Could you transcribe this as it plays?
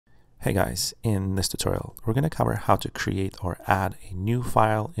Hey guys, in this tutorial, we're going to cover how to create or add a new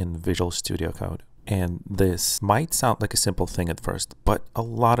file in Visual Studio Code. And this might sound like a simple thing at first, but a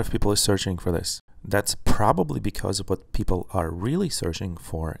lot of people are searching for this. That's probably because of what people are really searching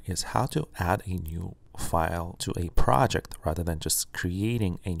for is how to add a new file to a project rather than just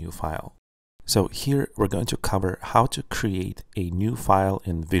creating a new file. So here we're going to cover how to create a new file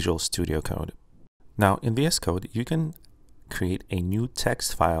in Visual Studio Code. Now in VSCode, you can create a new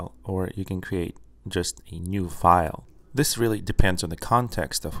text file or you can create just a new file. This really depends on the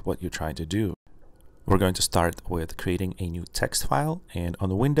context of what you're trying to do. We're going to start with creating a new text file, and on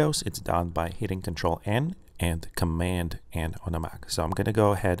the Windows it's done by hitting Ctrl N and Command N on the Mac. So I'm going to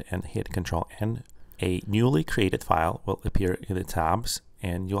go ahead and hit Ctrl N. A newly created file will appear in the tabs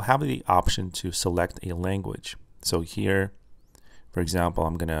and you'll have the option to select a language. So here, for example,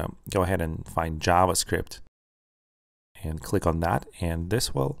 I'm going to go ahead and find JavaScript and click on that, and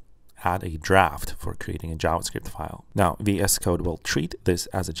this will add a draft for creating a JavaScript file. Now VSCode will treat this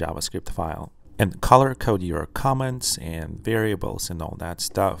as a JavaScript file and color code your comments and variables and all that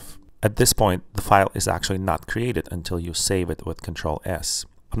stuff. At this point, the file is actually not created until you save it with Ctrl S.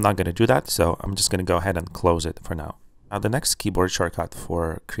 I'm not going to do that, so I'm just going to go ahead and close it for now. Now the next keyboard shortcut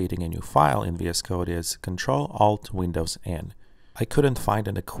for creating a new file in VSCode is Ctrl Alt Windows N. I couldn't find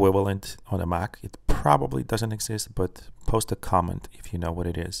an equivalent on a Mac. It probably doesn't exist, but post a comment if you know what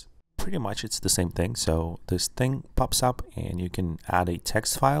it is. Pretty much it's the same thing. So this thing pops up and you can add a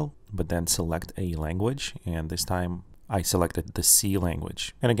text file, but then select a language. And this time I selected the C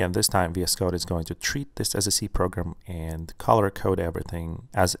language. And again, this time VSCode is going to treat this as a C program and color code everything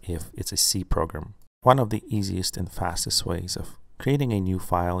as if it's a C program. One of the easiest and fastest ways of creating a new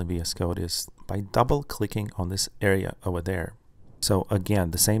file in VSCode is by double clicking on this area over there. So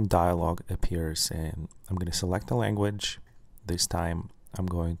again, the same dialog appears and I'm going to select the language. This time I'm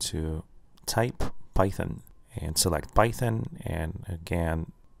going to type Python and select Python, and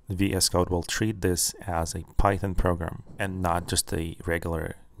again VSCode will treat this as a Python program and not just a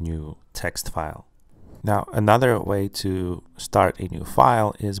regular new text file. Now another way to start a new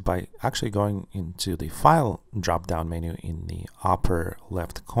file is by actually going into the file drop-down menu in the upper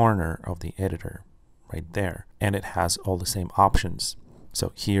left corner of the editor. Right there, and it has all the same options.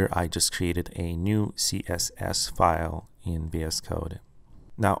 So here I just created a new CSS file in VSCode.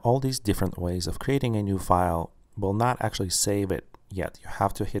 Now all these different ways of creating a new file will not actually save it yet. You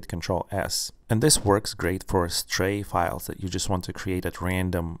have to hit Ctrl S, and this works great for stray files that you just want to create at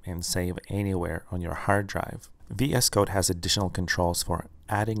random and save anywhere on your hard drive. VSCode has additional controls for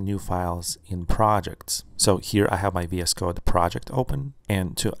adding new files in projects. So here I have my VSCode project open,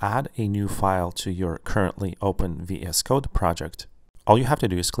 and to add a new file to your currently open VSCode project, all you have to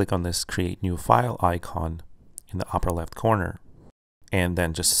do is click on this Create New File icon in the upper left corner, and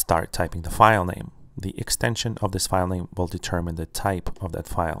then just start typing the file name. The extension of this file name will determine the type of that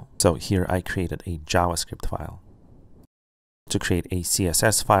file. So here I created a JavaScript file. To create a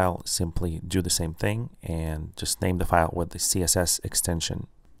CSS file, simply do the same thing and just name the file with the CSS extension.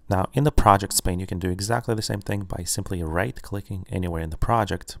 Now in the projects pane, you can do exactly the same thing by simply right-clicking anywhere in the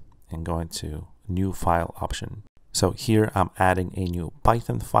project and going to New File option. So here I'm adding a new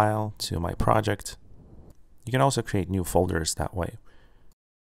Python file to my project. You can also create new folders that way.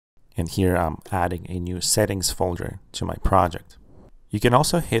 And here I'm adding a new settings folder to my project. You can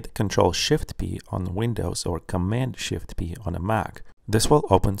also hit Ctrl-Shift-P on Windows or Command-Shift-P on a Mac. This will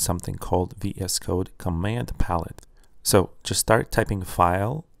open something called VSCode Command Palette. So just start typing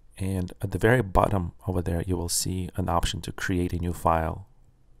file, and at the very bottom over there you will see an option to create a new file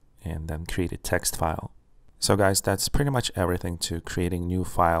and then create a text file. So guys, that's pretty much everything to creating new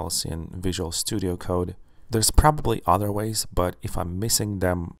files in Visual Studio Code. There's probably other ways, but if I'm missing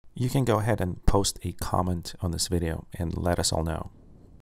them, you can go ahead and post a comment on this video and let us all know.